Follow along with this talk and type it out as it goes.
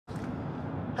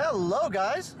Hello,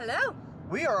 guys. Hello.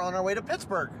 We are on our way to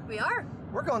Pittsburgh. We are.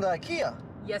 We're going to IKEA.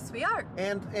 Yes, we are.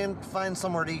 And find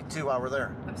somewhere to eat too while we're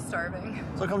there. I'm starving.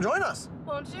 So come join us.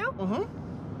 Won't you? Mm-hmm.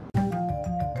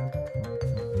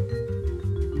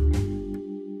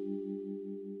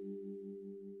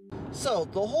 So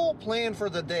the whole plan for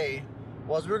the day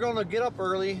was we were going to get up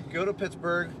early, go to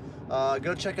Pittsburgh,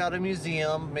 go check out a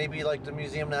museum, maybe like the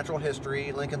Museum of Natural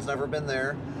History. Lincoln's never been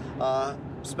there.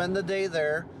 Spend the day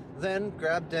there, then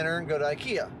grab dinner and go to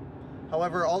IKEA.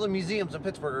 However, all the museums in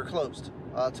Pittsburgh are closed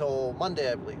till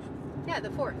Monday, I believe. Yeah, the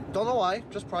 4th. Don't know why,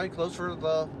 just probably closed for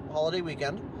the holiday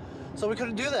weekend. So we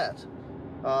couldn't do that.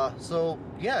 So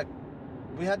yeah,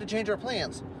 we had to change our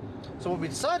plans. So what we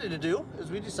decided to do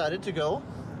is we decided to go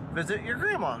visit your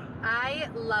grandma. I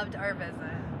loved our visit.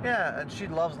 Yeah, and she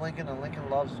loves Lincoln, and Lincoln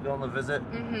loves going to visit.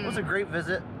 Mm-hmm. It was a great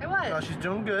visit. It was. She's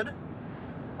doing good.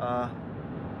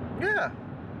 Yeah,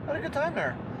 had a good time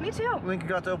there. Me too. Lincoln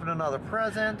got to open another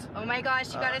present. Oh my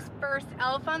gosh, you got his first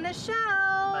elf on the shelf.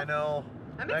 I know.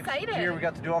 I'm Next excited. year we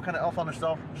got to do all kind of elf on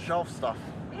the shelf stuff.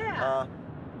 Yeah.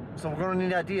 So we're going to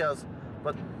need ideas,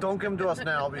 but don't give them to us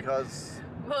now because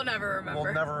we'll never remember.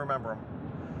 We'll never remember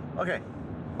them. Okay,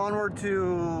 onward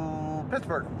to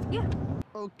Pittsburgh. Yeah.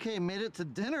 Okay, made it to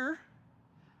dinner,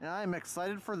 and I'm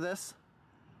excited for this.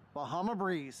 Bahama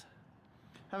Breeze.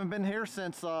 Haven't been here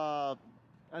since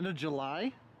end of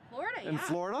July. Florida, in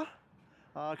Florida,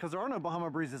 because there are no Bahama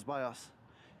Breezes by us.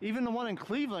 Even the one in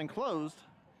Cleveland closed.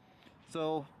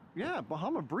 So yeah,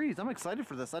 Bahama Breeze. I'm excited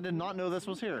for this. I did not know this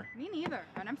was here. Me neither,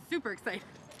 and I'm super excited.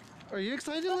 Are you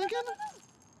excited, Lincoln?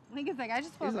 Lincoln's like, I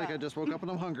just woke up. He's like, I just woke up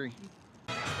and I'm hungry.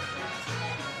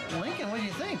 Lincoln, what do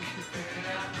you think?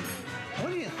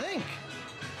 What do you think?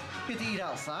 Get to eat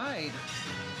outside.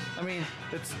 I mean,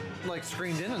 it's like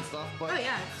screened in and stuff, but oh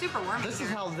yeah, it's super warm. This is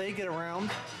how they get around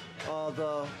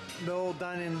the no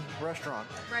dining restaurant.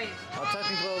 Right.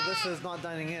 Technically, this is not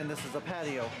dining in. This is a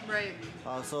patio. Right.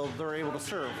 So they're able to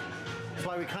serve. That's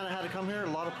why we kind of had to come here. A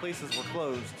lot of places were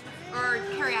closed. Or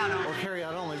carry out only. Or carry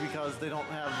out only because they don't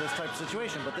have this type of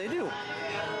situation, but they do.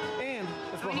 And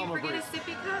it's Bahama Breeze. Did you forget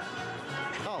a sippy cup?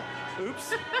 Oh,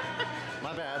 oops.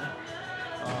 My bad.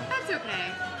 That's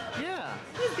okay. Yeah.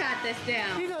 He's got this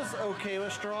down. He does okay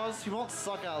with straws. He won't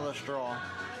suck out of the straw.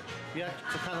 You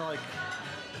have to kind of like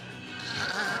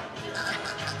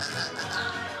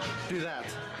do that.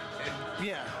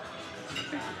 Yeah.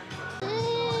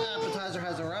 Appetizer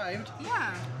has arrived.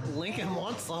 Yeah. Lincoln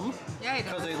wants some. Yeah, he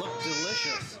does. Because they look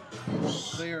delicious.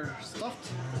 They are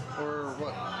stuffed or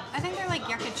what? I think they're like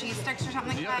yucca cheese sticks or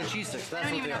something like that. Yucca cheese sticks, that's I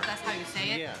don't what even they know are. if that's how you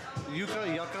say it. Yeah. Yucca,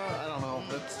 I don't know.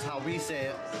 That's how we say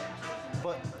it.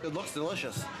 But it looks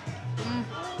delicious.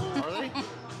 Are they?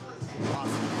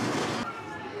 Awesome.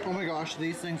 Oh my gosh,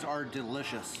 these things are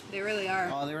delicious. They really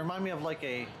are. They remind me of like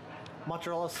a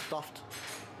mozzarella stuffed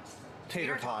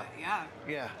tater tot. Yeah.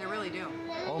 Yeah. They really do.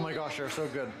 Oh my gosh, they're so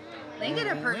good. Lincoln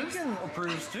approves. Lincoln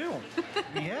approves too.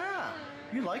 Yeah.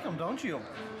 You like them, don't you?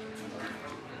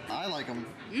 I like them.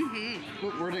 Mm-hmm.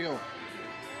 Look, where'd they go?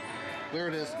 There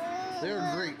it is. They're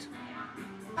great.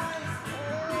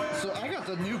 So I got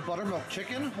the new buttermilk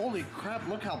chicken. Holy crap,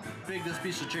 look how big this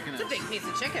piece of chicken is. It's a big piece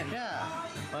of chicken. Yeah.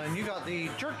 And you got the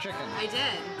jerk chicken. I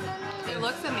did. It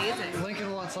looks amazing.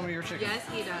 Lincoln wants some of your chicken. Yes,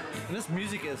 he does. And this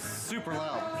music is super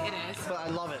loud. It is. But I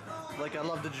love it. Like, I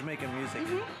love the Jamaican music.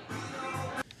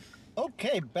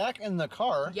 Okay, back in the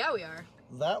car. Yeah, we are.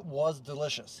 That was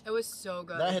delicious. It was so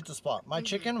good. That hit the spot. My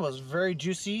chicken was very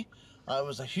juicy. It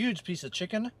was a huge piece of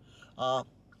chicken.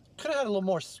 Could have had a little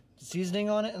more seasoning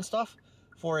on it and stuff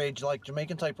for a like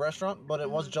Jamaican type restaurant, but it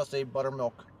was just a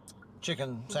buttermilk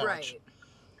chicken sandwich. Right.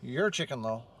 Your chicken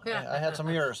though, I had some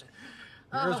of yours.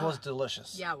 Yours was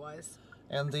delicious. Yeah, it was.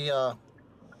 And the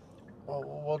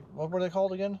what were they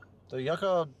called again? The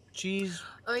yucca cheese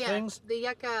things? The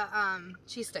yucca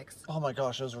cheese sticks. Oh my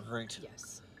gosh, those were great.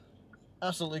 Yes.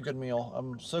 Absolutely good meal.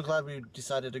 I'm so glad we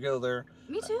decided to go there.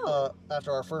 Me too.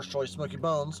 After our first choice, Smoky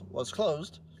Bones, was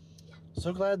closed.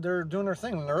 So glad they're doing their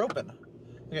thing and they're open.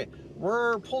 Okay,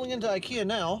 we're pulling into IKEA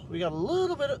now. We got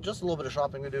just a little bit of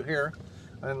shopping to do here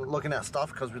and looking at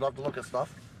stuff because we love to look at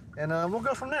stuff. And we'll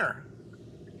go from there.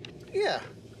 Yeah.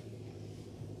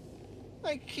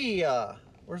 IKEA.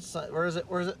 Where is it?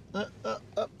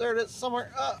 There it is,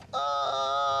 somewhere.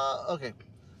 Okay.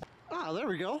 Ah, there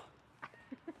we go.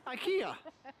 IKEA.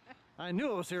 I knew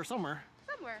it was here somewhere.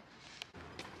 Somewhere.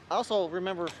 I also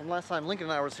remember from last time Lincoln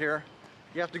and I was here,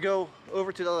 you have to go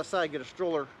over to the other side, get a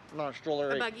stroller, not a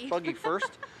stroller, a buggy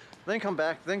first, then come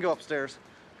back, then go upstairs.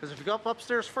 Because if you go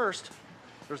upstairs first,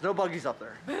 there's no buggies up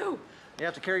there. Boo! You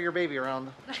have to carry your baby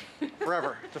around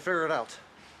forever to figure it out.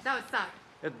 That would suck.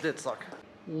 It did suck.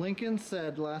 Lincoln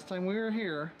said last time we were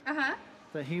here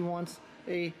that he wants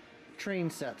a train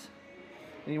set.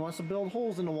 And he wants to build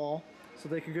holes in the wall so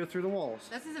they could go through the walls.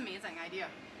 This is an amazing idea.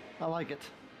 I like it.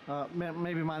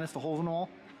 Maybe minus the holes in the wall.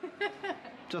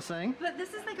 Just saying. But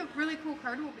this is like a really cool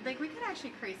card. Like we could actually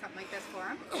create something like this for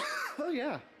him. Oh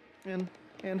yeah. And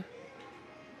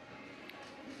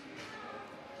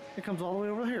it comes all the way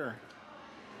over here.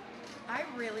 I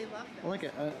really love this. I like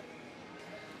it.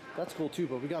 That's cool too,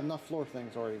 but we got enough floor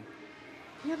things already.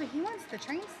 Yeah, but he wants the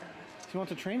train stuff. If you want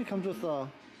the train, it comes with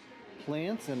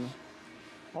plants and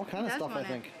all kind of stuff, I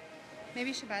think. Maybe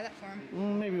you should buy that for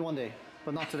him. Maybe one day,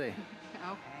 but not today.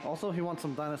 Okay. Also, he wants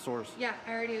some dinosaurs. Yeah,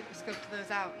 I already scoped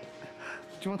those out.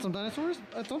 Do you want some dinosaurs?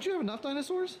 Don't you have enough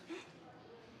dinosaurs?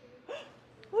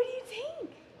 What do you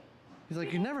think? He's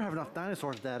like, you never have enough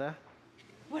dinosaurs, Dada.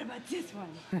 What about this one?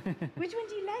 Which one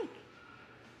do you like?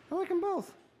 I like them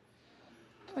both.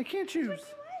 I can't choose. Which one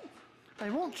do you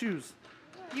want? I won't choose.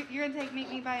 You're gonna make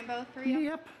me buy them both for you?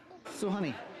 Yep. So,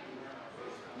 honey.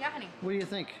 Yeah, honey. What do you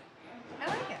think? I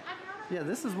like it. Yeah,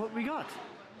 this is what we got.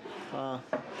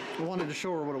 We wanted to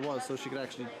show her what it was so she could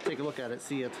actually take a look at it,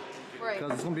 see it. Right.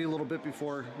 Because it's going to be a little bit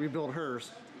before we build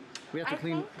hers. We have to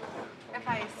clean. If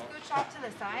I scooch off to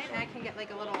the side, I can get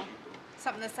like a little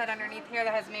something to set underneath here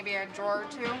that has maybe a drawer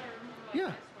or two.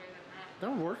 Yeah, that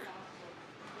would work.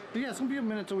 But yeah, it's going to be a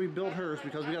minute till we build hers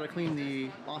because we got to clean the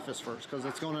office first because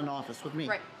it's going in the office with me.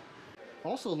 Right.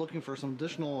 Also looking for some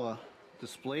additional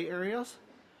display areas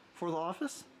for the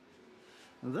office.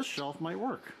 And this shelf might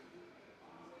work.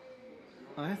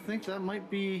 I think that might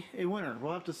be a winner.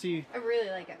 We'll have to see. I really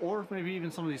like it. Or maybe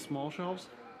even some of these small shelves.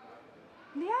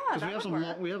 Yeah, Because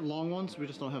we have long ones, we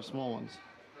just don't have small ones.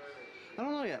 I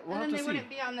don't know yet. We'll have to see. And then they wouldn't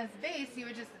be on this base. You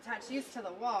would just attach these to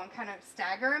the wall and kind of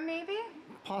stagger them, maybe.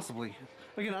 Possibly.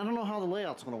 Again, I don't know how the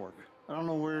layout's going to work. I don't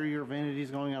know where your vanity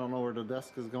is going. I don't know where the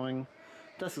desk is going.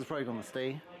 Desk is probably going to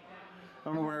stay. I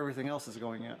don't know where everything else is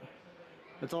going yet.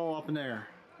 It's all up in the air.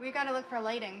 We got to look for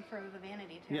lighting for the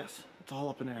vanity too. Yes, it's all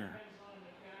up in the air.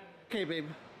 Okay, babe.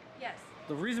 Yes.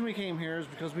 The reason we came here is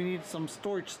because we need some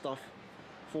storage stuff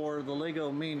for the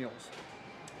Lego manuals.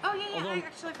 Oh yeah, yeah. I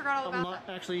actually forgot all about I'm not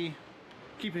actually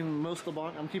keeping most of the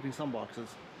box. I'm keeping some boxes.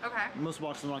 Okay. Most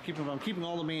boxes I'm not keeping, but I'm keeping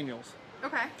all the manuals.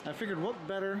 Okay. I figured what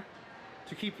better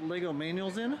to keep Lego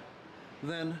manuals in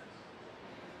than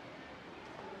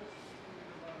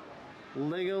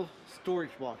Lego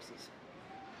storage boxes.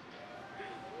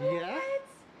 Yeah? What?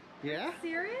 Yeah?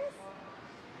 Serious?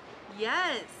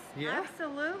 Yes. Yeah?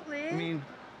 Absolutely. I mean,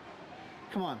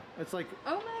 come on. It's like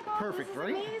oh my god, perfect, this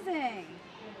is right?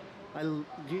 amazing.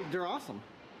 They're awesome.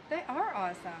 They are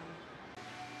awesome.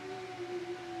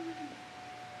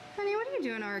 Honey, what are you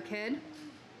doing, our kid?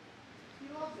 He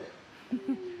loves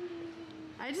it.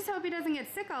 I just hope he doesn't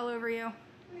get sick all over you.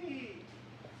 You'd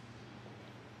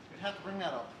have to bring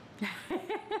that up.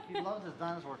 He loves his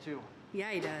dinosaur too.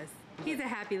 Yeah, he does. He's a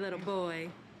happy little boy.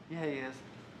 Yeah, he is.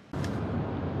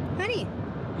 Honey,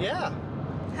 Yeah.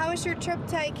 how was your trip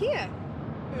to IKEA?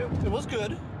 It was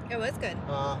good. It was good.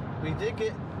 We did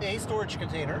get a storage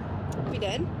container We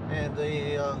did? and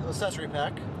the accessory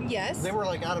pack. Yes. They were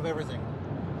like out of everything.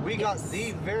 We got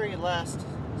the very last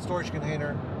storage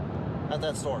container at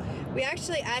that store. We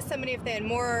actually asked somebody if they had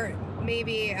more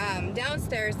maybe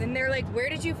downstairs, and they're like, where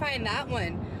did you find that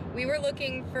one? We were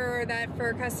looking for that for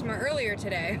a customer earlier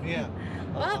today. Yeah.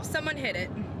 Well, someone hit it.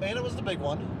 And it was the big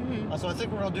one. So I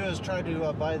think what we're going to do is try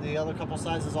to buy the other couple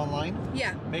sizes online.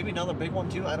 Yeah. Maybe another big one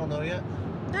too. I don't know yet.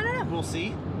 I don't know. We'll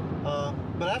see.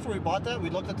 But after we bought that, we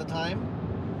looked at the time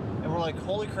and we're like,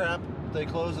 holy crap, they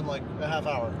close in like a half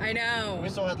hour. I know. We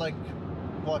still had like,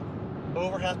 what,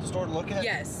 over half the store to look at?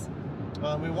 Yes.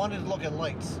 We wanted to look at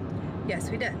lights. Yes,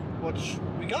 we did. Which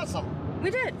we got some.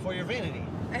 We did. For your vanity.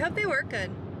 I hope they work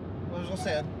good. I was going to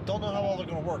say, I don't know how well they're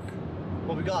going to work.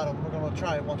 But we got them. We're going to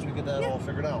try it once we get that all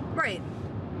figured out. Right.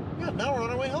 Yeah, now we're on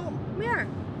our way home. We are.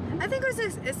 I think it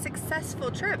was a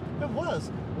successful trip. It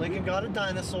was. Lincoln got a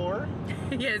dinosaur.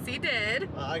 Yes, he did.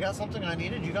 I got something I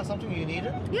needed. You got something you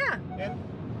needed. Yeah. And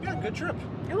yeah, good trip.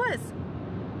 It was.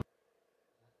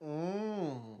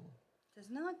 Mmm.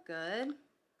 Doesn't it look good?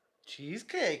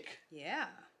 Cheesecake. Yeah.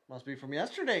 Must be from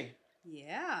yesterday.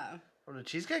 Yeah. From the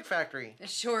Cheesecake Factory. It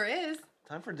sure is.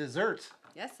 Time for dessert.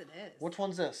 Yes, it is. Which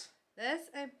one's this? This,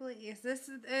 I believe, this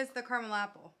is the caramel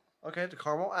apple. Okay, the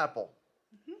caramel apple.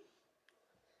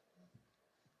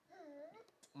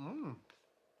 Mmm.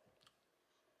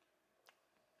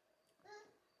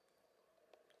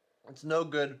 It's no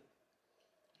good.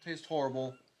 Tastes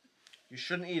horrible. You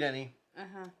shouldn't eat any.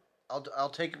 I'll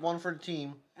take one for the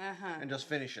team and just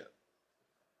finish it.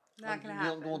 Not gonna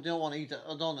happen. You don't want to eat that.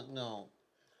 Don't. No.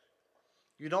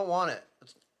 You don't want it.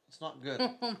 It's not good.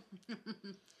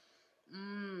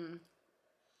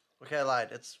 Okay, I lied.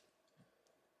 It's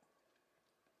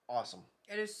awesome.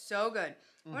 It is so good.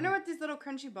 I wonder what these little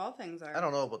crunchy ball things are. I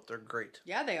don't know, but they're great.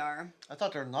 Yeah, they are. I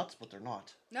thought they're nuts, but they're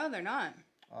not. No, they're not.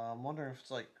 I'm wondering if it's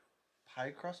like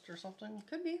pie crust or something.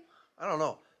 Could be. I don't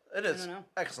know. It is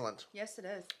excellent. Yes, it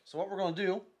is. So what we're going to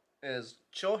do is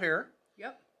chill here.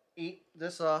 Yep. Eat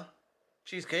this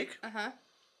cheesecake. Uh-huh.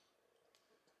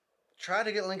 Try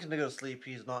to get Lincoln to go to sleep.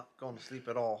 He's not going to sleep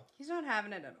at all. He's not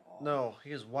having it at all. No,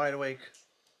 he is wide awake.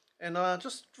 And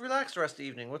just relax the rest of the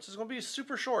evening, which is going to be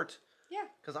super short. Yeah.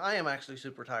 Because I am actually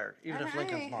super tired, even if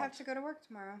Lincoln's not. I have to go to work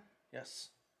tomorrow. Yes.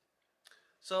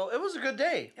 So it was a good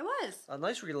day. It was. A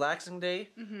nice relaxing day.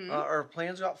 Our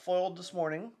plans got foiled this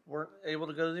morning. Weren't able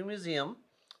to go to the museum.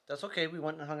 That's okay. We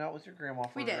went and hung out with your grandma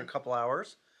for a couple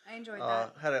hours. I enjoyed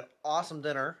that. Had an awesome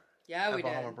dinner. Yeah, we did.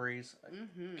 Bahama Breeze.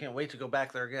 Can't wait to go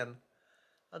back there again.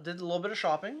 I did a little bit of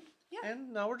shopping. Yeah.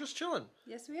 And now we're just chilling.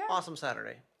 Yes, we are. Awesome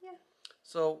Saturday. Yeah.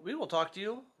 So we will talk to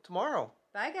you tomorrow.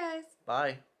 Bye, guys.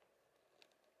 Bye.